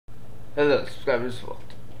Hello, subscribers. Welcome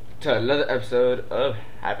to another episode of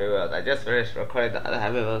Happy Wheels. I just finished recording the other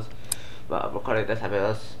Happy Wheels, but I'm recording this Happy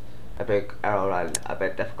Wheels. A big arrow run, a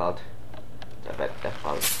bit difficult. Kinda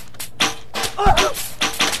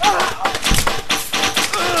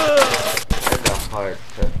hard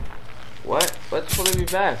to. What? What's pulling me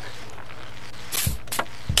back?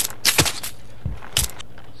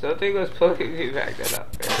 Something was pulling me back. That's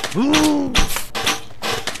not fair.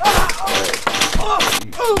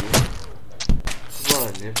 Come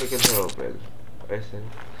on, you're freaking hero, Brent. Listen.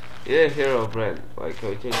 You're a hero, Brent. Why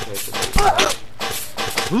can't we change that to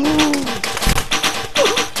an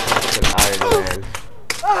Iron Man?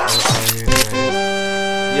 Iron Man.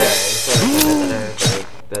 Yeah,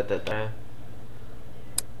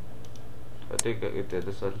 I think I did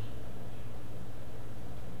this one.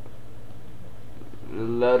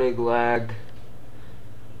 Loading lag.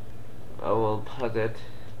 I will pause it.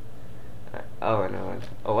 Oh, no.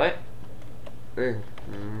 Oh, what? Oh,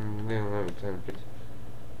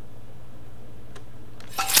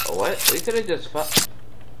 what? We could have just fall.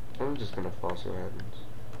 I'm just gonna fall so it happens.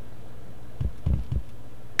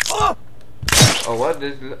 Oh, what?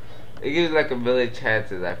 This? It gives like a million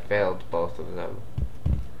chances. I failed both of them.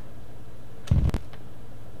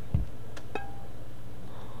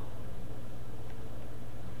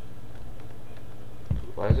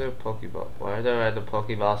 Why is there a Pokeball? Why are there random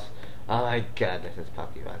Pokeballs? Oh my god, this is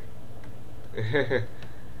Pokemon.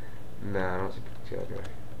 No, I don't see Pokemon anyway.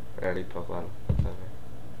 I already Pokemon.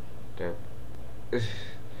 Damn.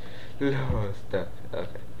 No, stuck.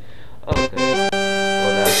 Okay. Okay.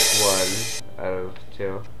 Well, that's one out of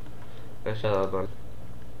two. Let's try that one.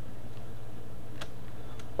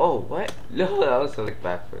 Oh, what? No, that was like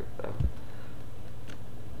backwards though.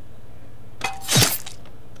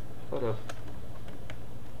 What up?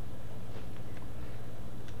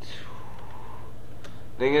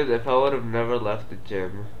 Thing is, if I would have never left the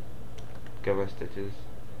gym, get my stitches,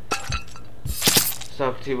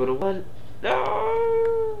 Soccer team would have won.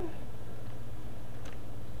 No!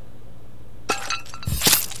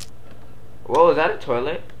 Whoa, was that a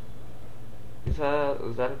toilet? Was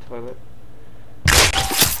that a toilet?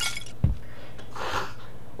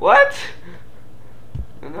 What?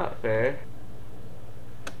 Not fair.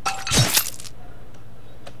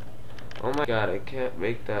 Oh my god, I can't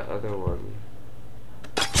make that other one.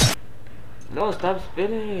 No, stop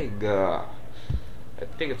spinning! I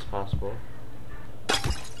think it's possible.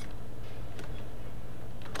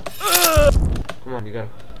 Come on, you gotta.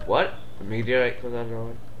 What? A meteorite comes out of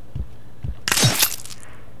nowhere?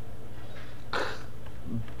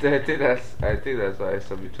 I think that's why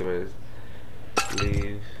some YouTubers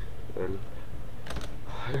leave. I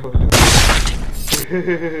don't know.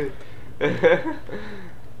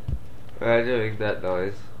 Imagine making that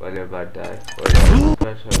noise when you're about to die.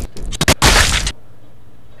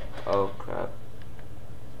 Oh crap.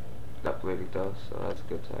 Not bleeding though, so that's a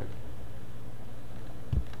good sign.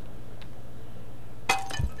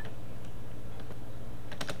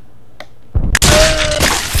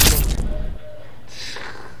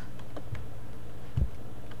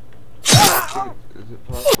 Is it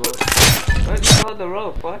possible? Why is it on the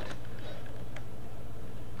rope? What?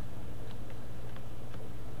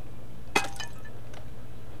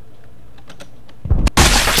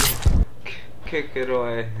 Kick it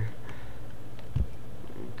away.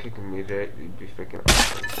 Kicking me there, you'd be freaking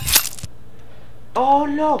awesome. Oh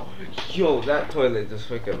no! Yo, that toilet just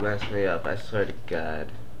freaking messed me up, I swear to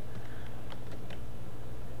god.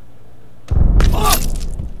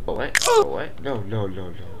 Oh what? Oh what? No.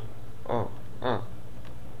 Oh.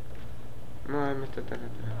 No, I missed it.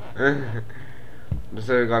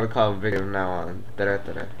 So we gotta call a video from now on.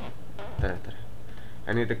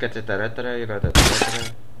 I need to catch a you know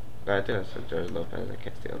that. I think that's from George Lopez, I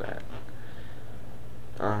can't steal that.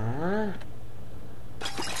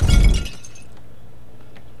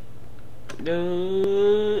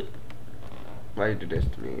 No. Why you do this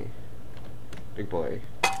to me? Big boy.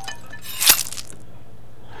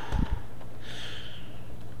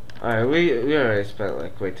 Alright, we already spent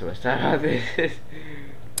like way too much time on this.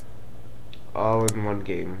 All in one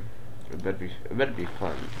game. It better be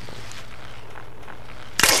fun.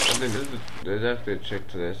 I think there's actually a trick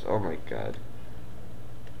to this. Oh my god.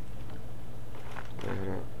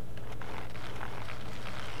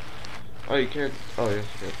 Oh, you can't. Oh, yes,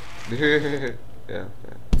 you can. Yeah.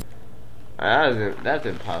 That's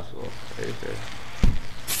impossible. Are you sure?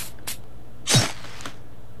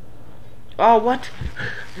 Oh, what?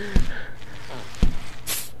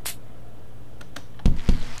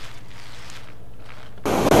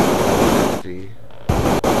 Let's see.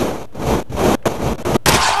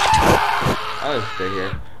 I'll stay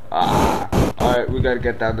here. Alright, we gotta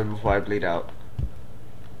get down there before I bleed out.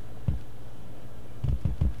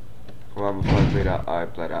 Come on, before I bleed out. I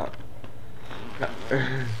bled out.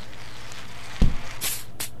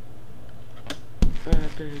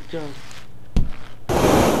 Big jump.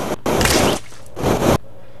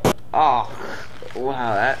 Oh,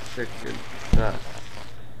 wow, that freaking sucks.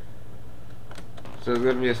 So it's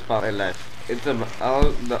gonna be a spotlight light. It's a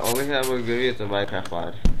the only thing I'm gonna give you is a Minecraft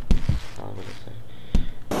mod. I'm gonna say.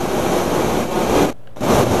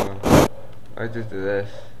 I just do this.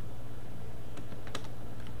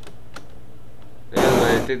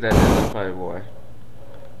 Yeah, I think that is probably more.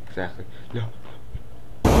 Exactly. No.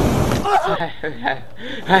 No.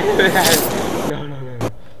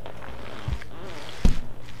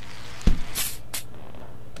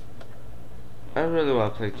 I really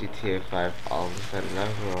want to play GTA 5 all of a sudden, I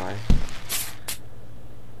don't know why.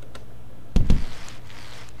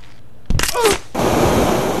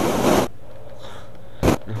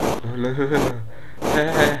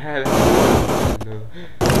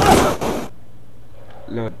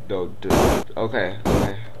 No, don't do it. Okay.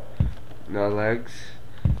 No legs,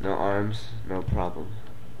 no arms, no problem.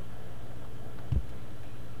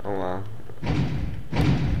 Oh wow.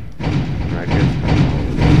 I guess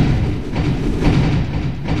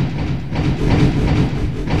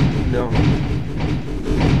no.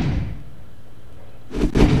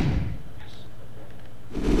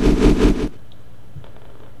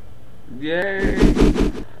 Yay!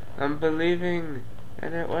 I'm believing,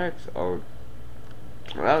 and it works. Oh,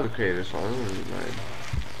 well, that was the creator's fault. I don't really mind.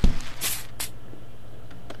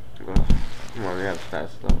 Oh, come on, we have to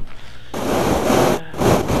fast though.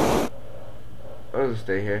 I'll just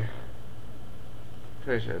stay here.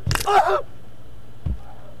 Pretty sure it's it.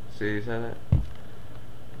 See, you saw that?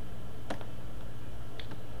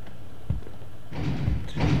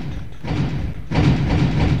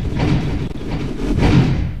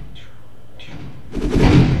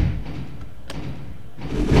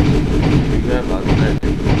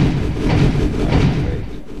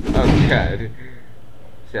 Oh god.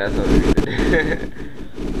 See, that's what we did.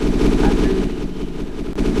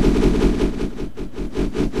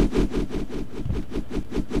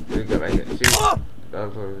 We go right here. See?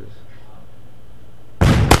 That's what it is. Oh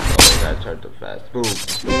my god, I charged up fast. Boom.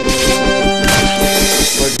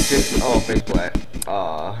 Look, just, oh, face flat.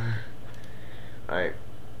 Aw. Alright.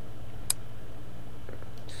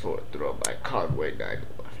 Sword throw by Conway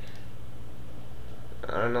 91.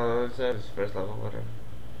 I don't know what it says. First level, whatever.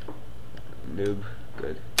 Noob.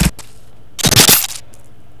 Good.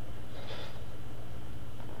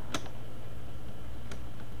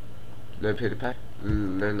 No pity pie?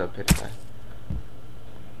 No pity pie.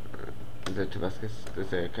 Is there Tabascus? Is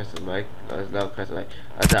there a Crescent Lake? No, there's no Crescent Lake.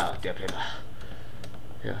 I doubt dear people.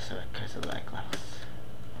 Here also a Crescent Lake levels.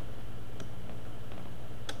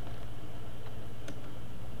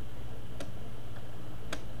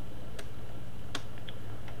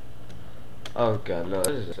 Oh god, no,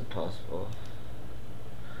 this is just impossible.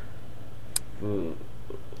 Food.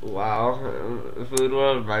 Wow. Food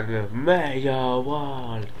World reminds me of Mayo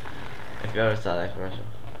World. If you ever saw that commercial.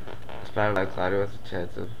 Spider-Man Cloudy with a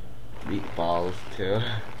chance of meatballs too.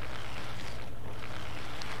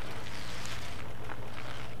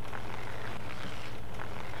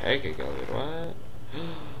 Hey, can go with what?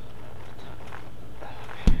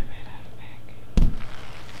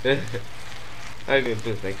 I can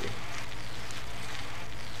do, thank you.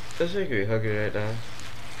 This making me hungry right now.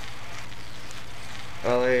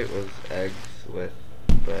 All I ate was eggs with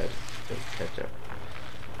bread and ketchup.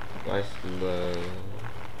 Nice and low.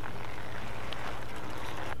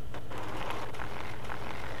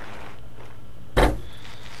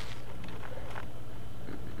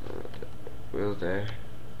 Wheels there.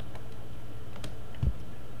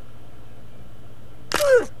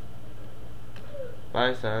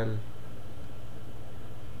 Bye, son.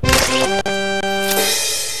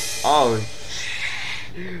 Oh,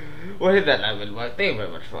 what is that level? Well, thank you very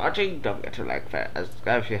much for watching. Don't forget to like, fair, and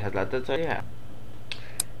subscribe if you have not done so. Yeah,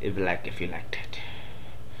 it'd be like if you liked it.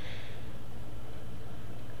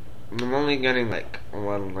 I'm only getting like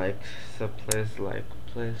one like, so please like,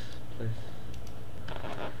 please.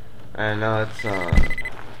 I know it's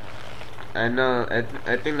I know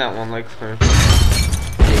I think that one like's coming from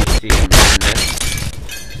JC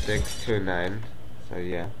Madness 629. So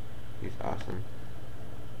yeah, he's awesome.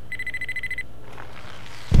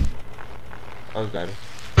 Oh god.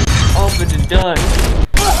 Open the door!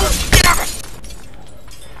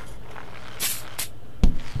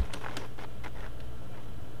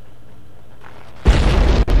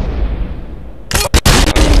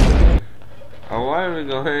 Oh, why are we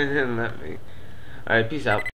going in and let me? Alright, peace out.